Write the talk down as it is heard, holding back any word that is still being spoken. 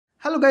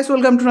Hello guys,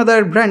 welcome to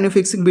another brand new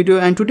fixing video,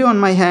 and today on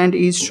my hand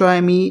is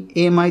Xiaomi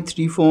Mi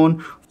 3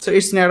 phone. So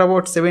it's near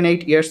about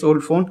 7-8 years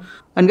old phone,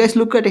 and guys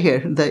look at here,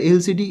 the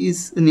LCD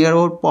is near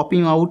about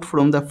popping out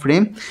from the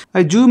frame.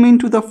 I zoom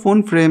into the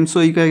phone frame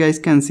so you guys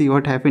can see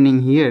what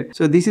happening here.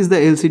 So this is the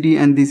LCD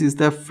and this is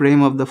the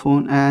frame of the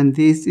phone, and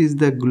this is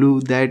the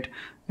glue that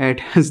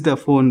adheres the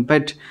phone,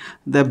 but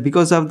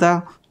because of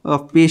the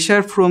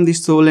pressure from the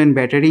soul and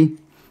battery,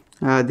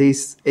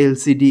 this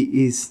LCD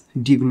is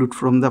deglued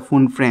from the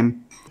phone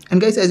frame. And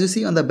guys, as you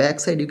see on the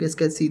back side, you guys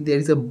can see there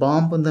is a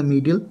bump on the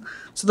middle,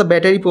 so the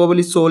battery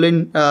probably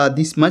swollen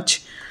this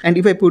much. And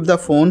if I put the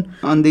phone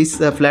on this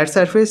flat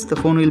surface, the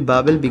phone will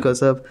bubble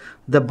because of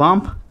the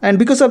bump, and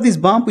because of this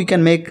bump we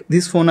can make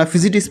this phone a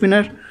fidget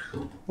spinner.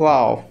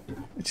 Wow,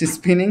 it's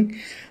spinning.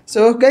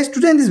 So guys,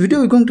 today in this video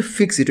we're going to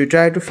fix it. We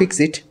try to fix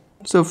it.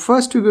 So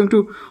first we're going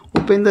to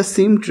open the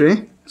SIM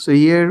tray. So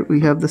here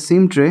we have the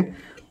SIM tray.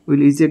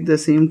 We'll eject the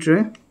SIM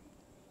tray.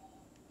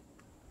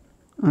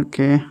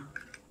 Okay,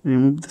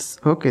 remove this.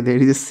 Okay, there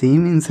is a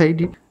SIM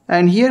inside it,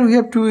 and here we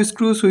have two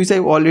screws which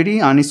I've already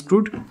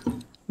unscrewed.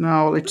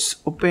 Now let's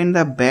open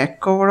the back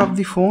cover of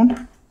the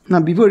phone. Now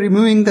before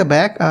removing the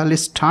back,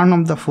 let's turn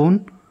off the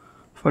phone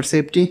for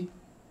safety.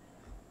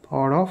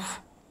 Power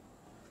off.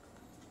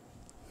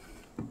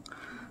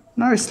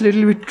 Now it's a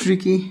little bit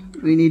tricky.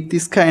 We need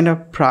this kind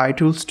of pry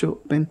tools to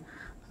open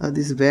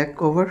this back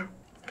cover.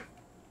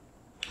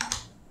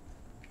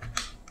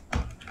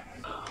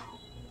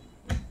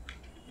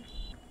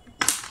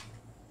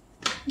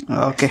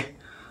 Okay,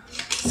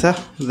 so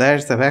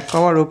there's the back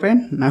cover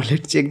open. Now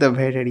let's check the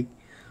battery.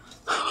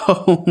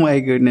 Oh my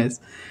goodness,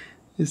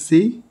 you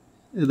see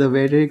the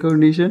battery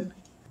condition.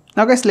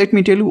 Now guys, let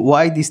me tell you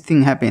why this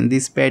thing happened.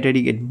 This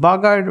battery get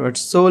buggered or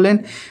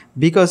swollen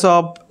because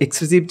of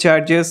excessive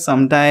charges,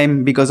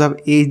 sometime because of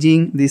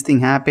aging this thing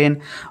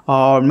happen,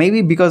 or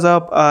maybe because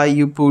of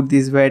you put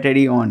this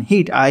battery on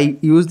heat. I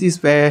use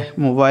this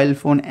mobile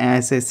phone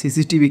as a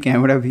CCTV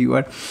camera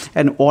viewer,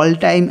 and all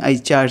time I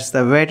charge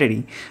the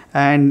battery,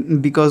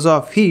 and because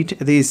of heat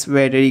this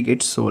battery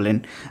gets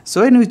swollen.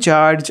 So when you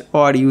charge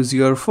or use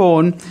your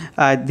phone,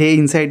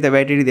 inside the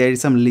battery there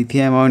is some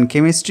lithium ion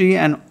chemistry,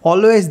 and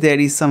always there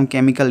is some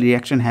chemical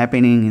reaction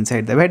happening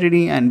inside the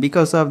battery, and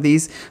because of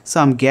this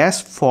some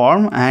gas form,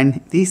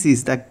 and this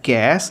is the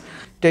gas.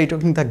 They're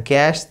talking the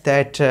gas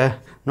that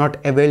not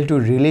able to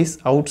release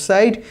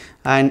outside,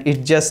 and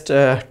it just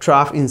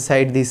trap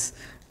inside this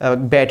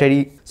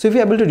battery. So if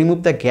you're able to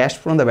remove the gas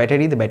from the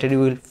battery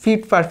will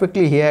fit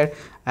perfectly here,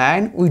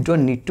 and we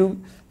don't need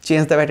to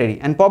change the battery.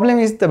 And problem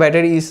is the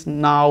battery is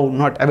now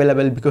not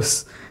available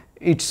because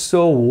it's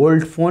so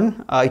old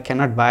phone. I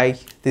cannot buy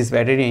this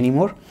battery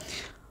anymore.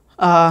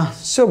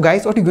 So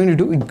guys, what you're going to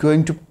do, we're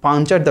going to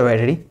puncture the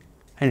battery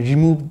and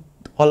remove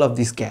all of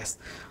this gas.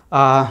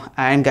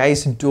 And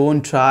guys,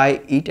 don't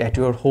try it at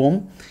your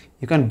home.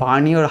 You can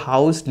burn your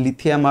house.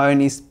 Lithium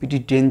ion is pretty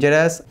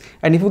dangerous,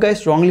 and if you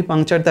guys wrongly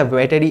puncture the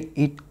battery,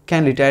 it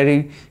can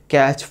literally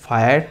catch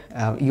fire.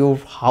 Your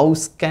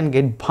house can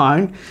get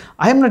burned.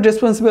 I am not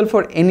responsible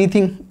for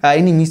anything,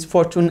 any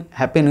misfortune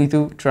happen with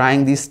you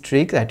trying this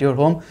trick at your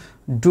home.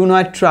 Do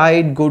not try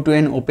it. Go to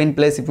an open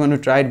place. If you want to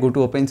try it, go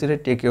to open city,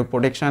 take your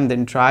protection,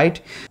 then try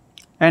it.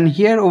 And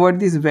here over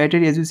this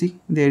battery, as you see,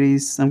 there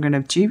is some kind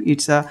of chip.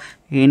 It's a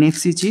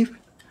NFC chip,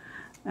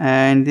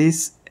 and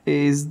this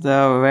is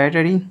the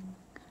battery,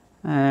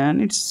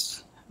 and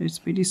it's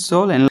pretty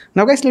swollen.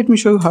 Now guys, let me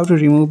show you how to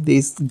remove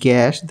this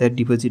gas that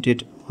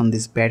deposited on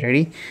this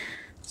battery.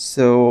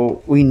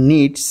 So we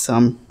need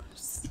some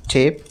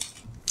tape.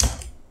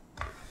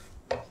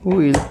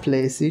 We will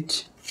place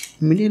it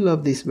middle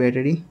of this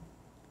battery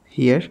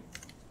here,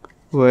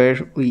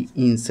 where we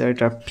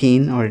insert a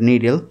pin or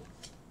needle.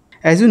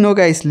 As you know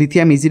guys,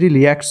 lithium easily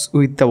reacts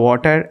with the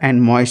water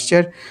and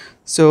moisture.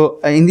 So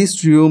in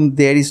this room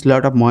there is a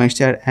lot of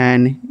moisture,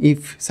 and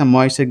if some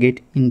moisture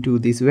get into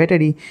this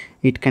battery,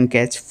 it can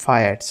catch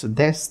fire. So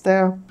that's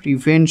the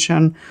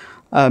prevention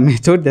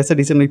method. That's the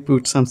reason we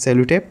put some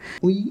cello tape.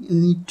 We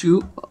need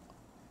to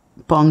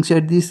puncture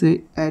this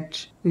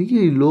at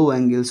really low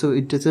angle so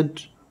it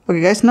doesn't.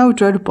 Okay guys, now we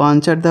try to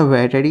puncture the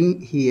battery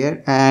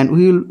here, and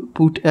we will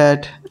put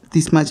at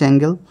this much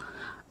angle,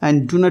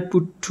 and do not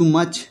put too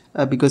much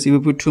because if you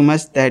put too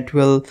much, that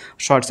will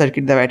short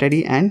circuit the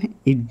battery and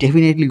it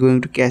definitely going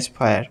to catch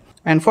fire.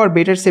 And for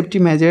better safety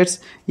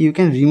measures, you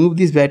can remove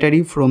this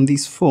battery from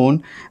this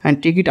phone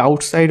and take it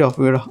outside of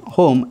your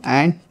home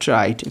and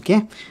try it.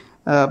 Okay,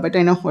 but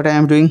I know what I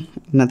am doing,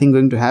 nothing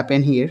going to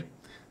happen here,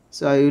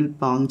 so I will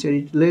puncture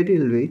it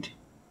little bit.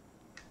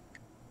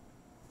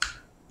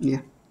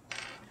 Yeah,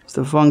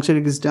 so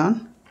puncturing is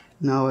done.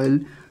 Now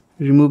I'll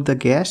remove the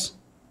gas.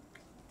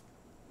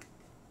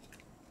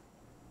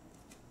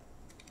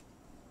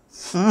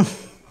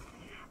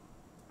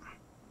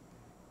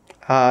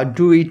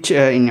 Do it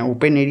in an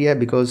open area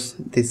because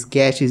this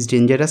gas is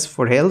dangerous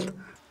for health.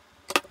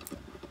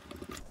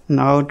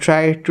 Now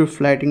try to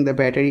flatten the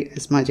battery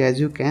as much as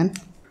you can.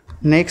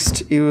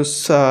 Next,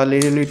 use a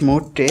little bit more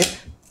tape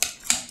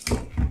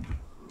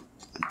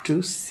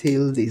to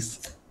seal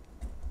this.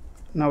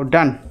 Now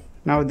done.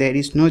 Now there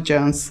is no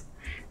chance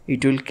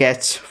it will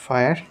catch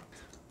fire.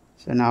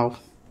 So now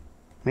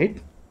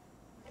wait.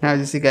 Now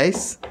you see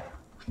guys,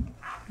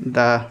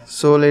 the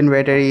solar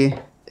battery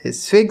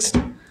is fixed.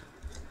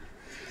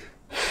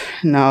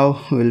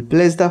 Now we'll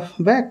place the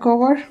back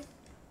cover.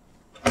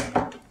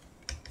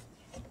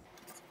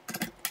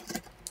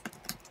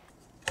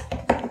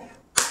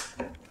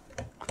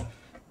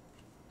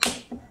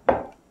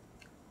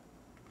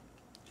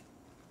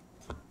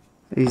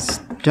 Is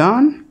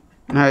done.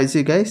 Now you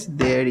see guys,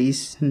 there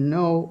is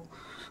no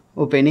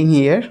opening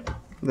here.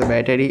 The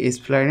battery is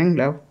flaring.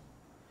 Now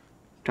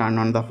turn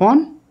on the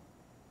phone.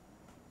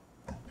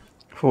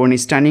 Phone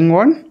is turning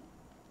on.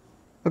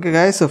 Okay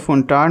guys, so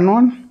phone turn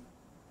on.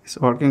 It's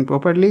working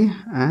properly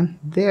and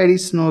there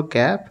is no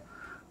gap.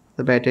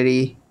 The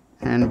battery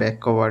and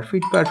back cover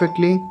fit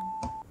perfectly.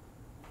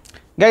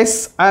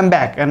 Guys, I'm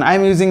back and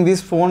I'm using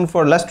this phone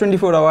for last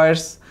 24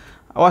 hours.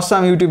 Watch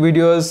some YouTube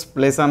videos,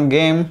 play some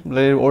game,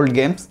 play old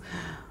games,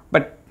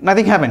 but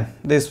nothing happened.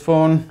 This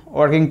phone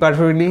working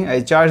perfectly. I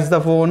charged the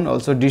phone,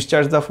 also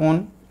discharged the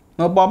phone.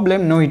 No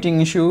problem, no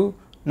heating issue,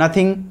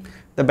 nothing.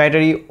 The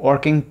battery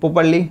working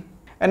properly.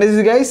 And as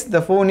you guys,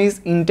 the phone is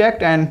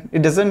intact and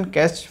it doesn't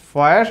catch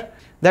fire.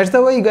 That's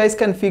the way you guys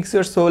can fix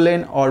your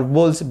Solen or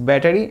Bolt's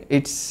battery.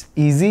 It's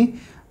easy,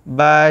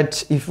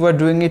 but if you are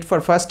doing it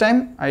for first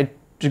time, I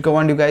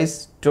recommend you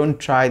guys don't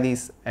try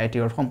this at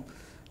your home.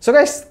 So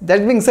guys,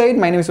 that being said,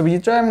 my name is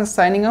Abhijit Roy. I'm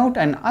signing out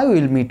and I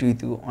will meet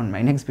with you on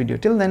my next video.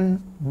 Till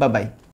then, bye bye.